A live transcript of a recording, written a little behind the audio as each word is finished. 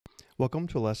Welcome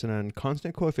to a lesson on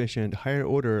constant coefficient higher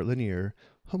order linear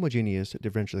homogeneous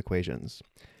differential equations.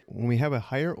 When we have a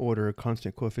higher order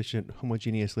constant coefficient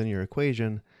homogeneous linear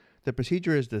equation, the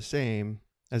procedure is the same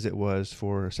as it was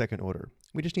for second order.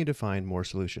 We just need to find more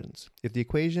solutions. If the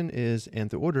equation is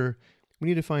nth order, we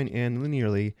need to find n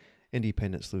linearly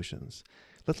independent solutions.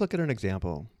 Let's look at an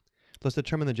example. Let's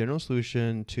determine the general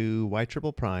solution to y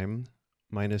triple prime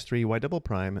minus 3y double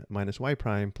prime minus y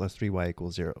prime plus 3y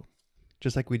equals 0.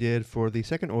 Just like we did for the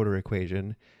second order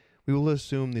equation, we will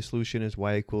assume the solution is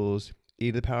y equals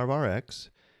e to the power of rx.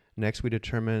 Next, we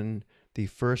determine the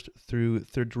first through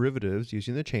third derivatives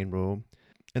using the chain rule,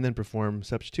 and then perform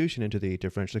substitution into the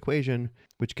differential equation,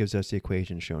 which gives us the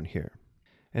equation shown here.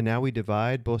 And now we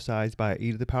divide both sides by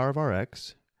e to the power of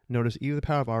rx. Notice e to the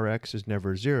power of rx is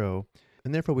never 0,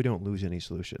 and therefore we don't lose any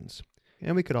solutions.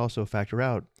 And we could also factor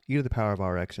out e to the power of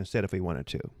rx instead if we wanted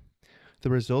to. The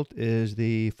result is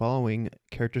the following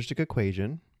characteristic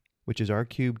equation, which is r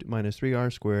cubed minus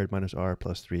 3r squared minus r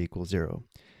plus 3 equals 0.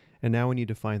 And now we need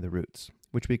to find the roots,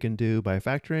 which we can do by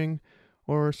factoring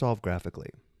or solve graphically.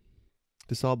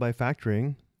 To solve by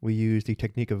factoring, we use the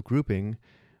technique of grouping,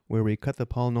 where we cut the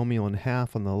polynomial in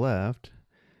half on the left,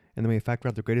 and then we factor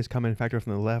out the greatest common factor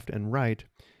from the left and right,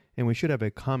 and we should have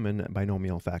a common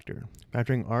binomial factor.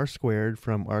 Factoring r squared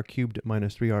from r cubed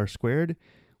minus 3r squared,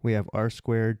 we have r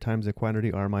squared times the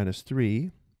quantity r minus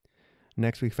 3.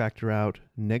 Next, we factor out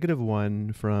negative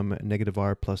 1 from negative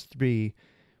r plus 3,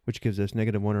 which gives us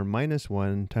negative 1 or minus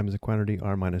 1 times the quantity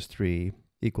r minus 3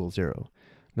 equals 0.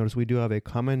 Notice we do have a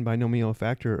common binomial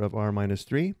factor of r minus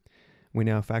 3. We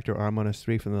now factor r minus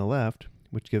 3 from the left,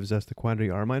 which gives us the quantity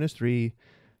r minus 3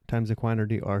 times the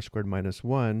quantity r squared minus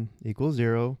 1 equals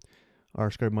 0.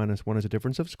 R squared minus 1 is a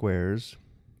difference of squares,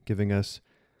 giving us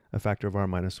a factor of r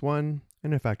minus 1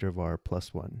 and a factor of r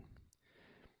plus 1.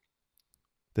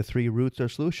 The three roots or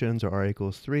solutions are r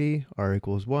equals 3, r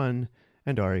equals 1,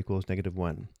 and r equals negative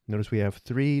 1. Notice we have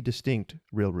three distinct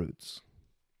real roots.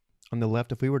 On the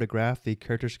left, if we were to graph the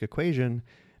characteristic equation,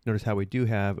 notice how we do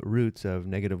have roots of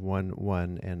negative 1,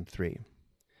 1, and 3.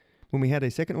 When we had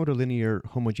a second order linear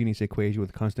homogeneous equation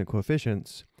with constant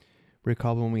coefficients,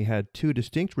 recall when we had two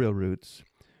distinct real roots,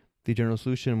 the general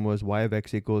solution was y of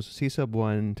x equals c sub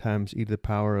 1 times e to the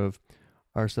power of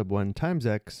r sub 1 times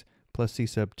x plus c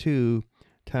sub 2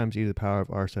 times e to the power of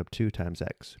r sub 2 times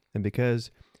x. And because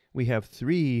we have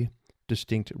three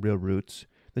distinct real roots,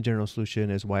 the general solution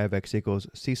is y of x equals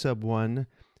c sub 1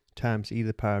 times e to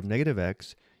the power of negative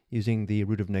x using the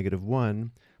root of negative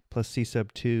 1 plus c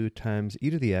sub 2 times e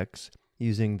to the x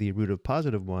using the root of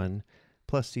positive 1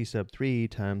 plus c sub 3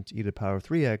 times e to the power of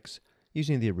 3x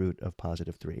using the root of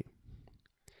positive 3.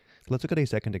 Let's look at a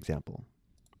second example.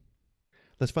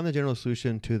 Let's find the general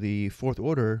solution to the fourth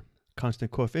order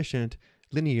constant coefficient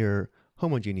linear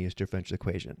homogeneous differential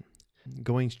equation.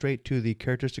 Going straight to the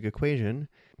characteristic equation,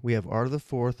 we have r to the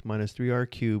fourth minus 3r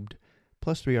cubed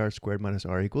plus 3r squared minus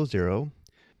r equals 0.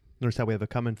 Notice how we have a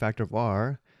common factor of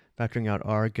r. Factoring out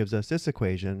r gives us this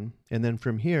equation. And then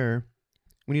from here,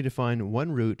 we need to find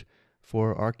one root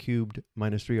for r cubed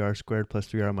minus 3r squared plus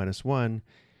 3r minus 1,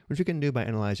 which we can do by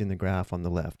analyzing the graph on the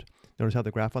left. Notice how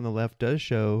the graph on the left does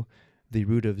show the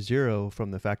root of 0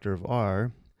 from the factor of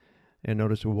r. And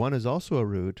notice 1 is also a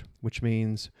root, which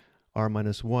means r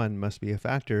minus 1 must be a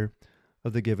factor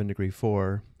of the given degree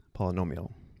 4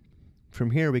 polynomial.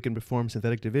 From here, we can perform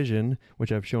synthetic division,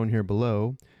 which I've shown here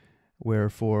below, where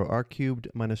for r cubed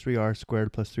minus 3r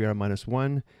squared plus 3r minus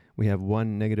 1, we have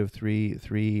 1, negative 3,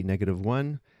 3, negative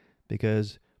 1.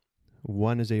 Because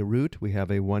 1 is a root, we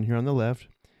have a 1 here on the left,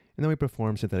 and then we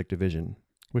perform synthetic division,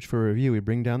 which for review, we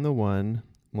bring down the 1,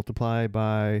 multiply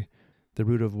by the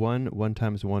root of 1, 1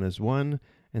 times 1 is 1,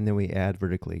 and then we add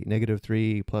vertically. Negative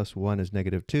 3 plus 1 is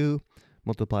negative 2,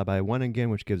 multiply by 1 again,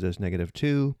 which gives us negative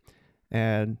 2,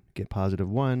 add, get positive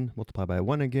 1, multiply by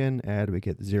 1 again, add, we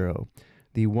get 0.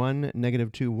 The 1,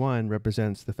 negative 2, 1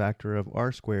 represents the factor of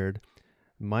r squared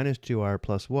minus 2r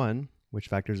plus 1, which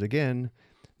factors again.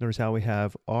 Notice how we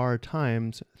have r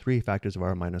times 3 factors of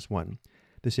r minus 1.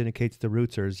 This indicates the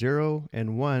roots are 0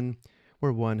 and 1,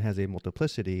 where 1 has a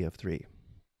multiplicity of 3.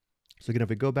 So again, if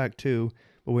we go back to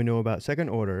what we know about second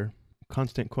order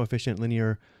constant coefficient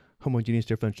linear homogeneous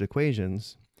differential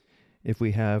equations, if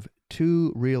we have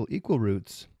two real equal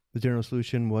roots, the general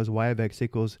solution was y of x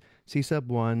equals c sub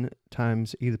 1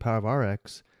 times e to the power of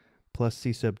rx plus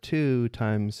c sub 2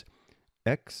 times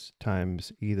x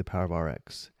times e to the power of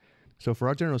rx. So for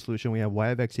our general solution, we have y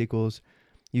of x equals,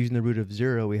 using the root of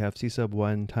 0, we have c sub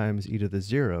 1 times e to the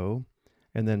 0,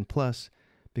 and then plus,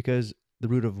 because the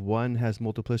root of 1 has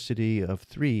multiplicity of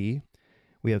 3,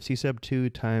 we have c sub 2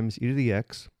 times e to the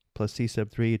x plus c sub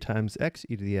 3 times x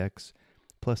e to the x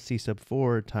plus c sub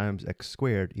 4 times x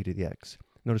squared e to the x.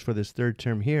 Notice for this third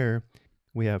term here,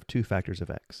 we have two factors of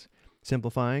x.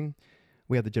 Simplifying,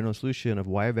 we have the general solution of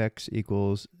y of x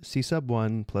equals c sub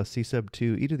 1 plus c sub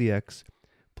 2 e to the x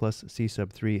plus c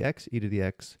sub 3x e to the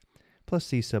x plus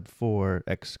c sub 4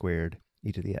 x squared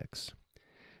e to the x.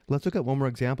 Let's look at one more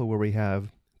example where we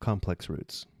have complex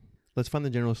roots. Let's find the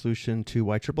general solution to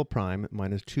y triple prime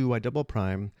minus 2y double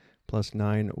prime plus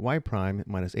 9y prime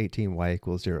minus 18y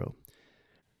equals 0.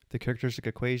 The characteristic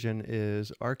equation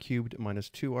is r cubed minus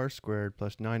 2r squared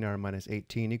plus 9r minus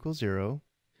 18 equals 0.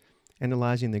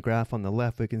 Analyzing the graph on the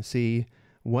left, we can see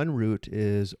one root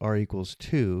is r equals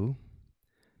 2,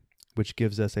 which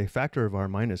gives us a factor of r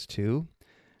minus 2.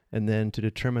 And then to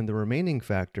determine the remaining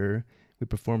factor, we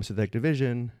perform synthetic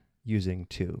division using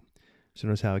 2. So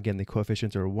notice how, again, the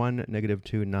coefficients are 1, negative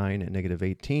 2, 9, and negative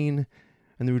 18.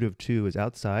 And the root of 2 is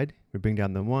outside. We bring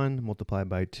down the 1, multiply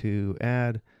by 2,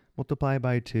 add, multiply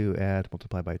by 2, add,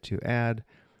 multiply by 2, add.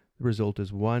 The result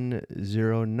is 1,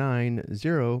 0, 9,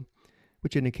 0,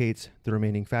 which indicates the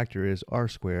remaining factor is r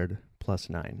squared plus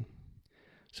 9.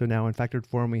 So now in factored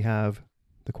form, we have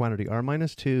the quantity r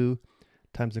minus 2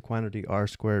 times the quantity r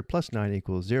squared plus 9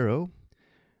 equals 0.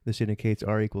 This indicates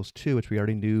r equals 2, which we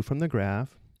already knew from the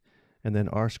graph. And then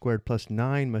r squared plus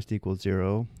 9 must equal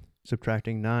 0.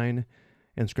 Subtracting 9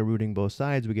 and square rooting both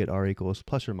sides, we get r equals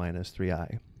plus or minus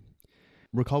 3i.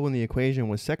 Recall when the equation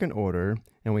was second order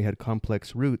and we had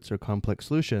complex roots or complex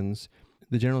solutions,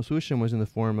 the general solution was in the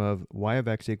form of y of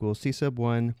x equals c sub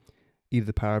 1 e to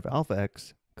the power of alpha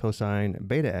x cosine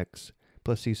beta x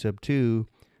plus c sub 2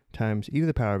 times e to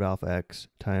the power of alpha x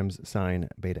times sine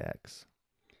beta x.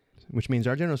 Which means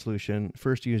our general solution,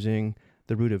 first using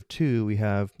the root of 2, we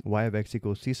have y of x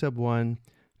equals c sub 1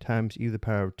 times e to the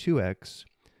power of 2x.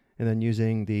 And then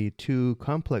using the two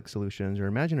complex solutions or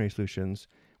imaginary solutions,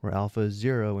 where alpha is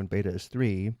 0 and beta is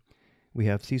 3, we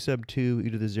have c sub 2 e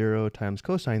to the 0 times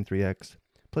cosine 3x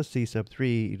plus c sub 3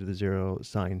 e to the 0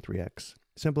 sine 3x.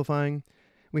 Simplifying,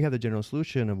 we have the general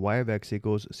solution of y of x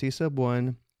equals c sub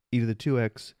 1 e to the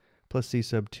 2x plus c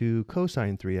sub 2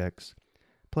 cosine 3x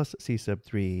plus c sub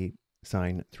 3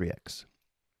 sine 3x.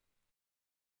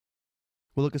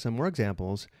 We'll look at some more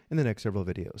examples in the next several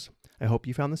videos. I hope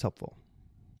you found this helpful.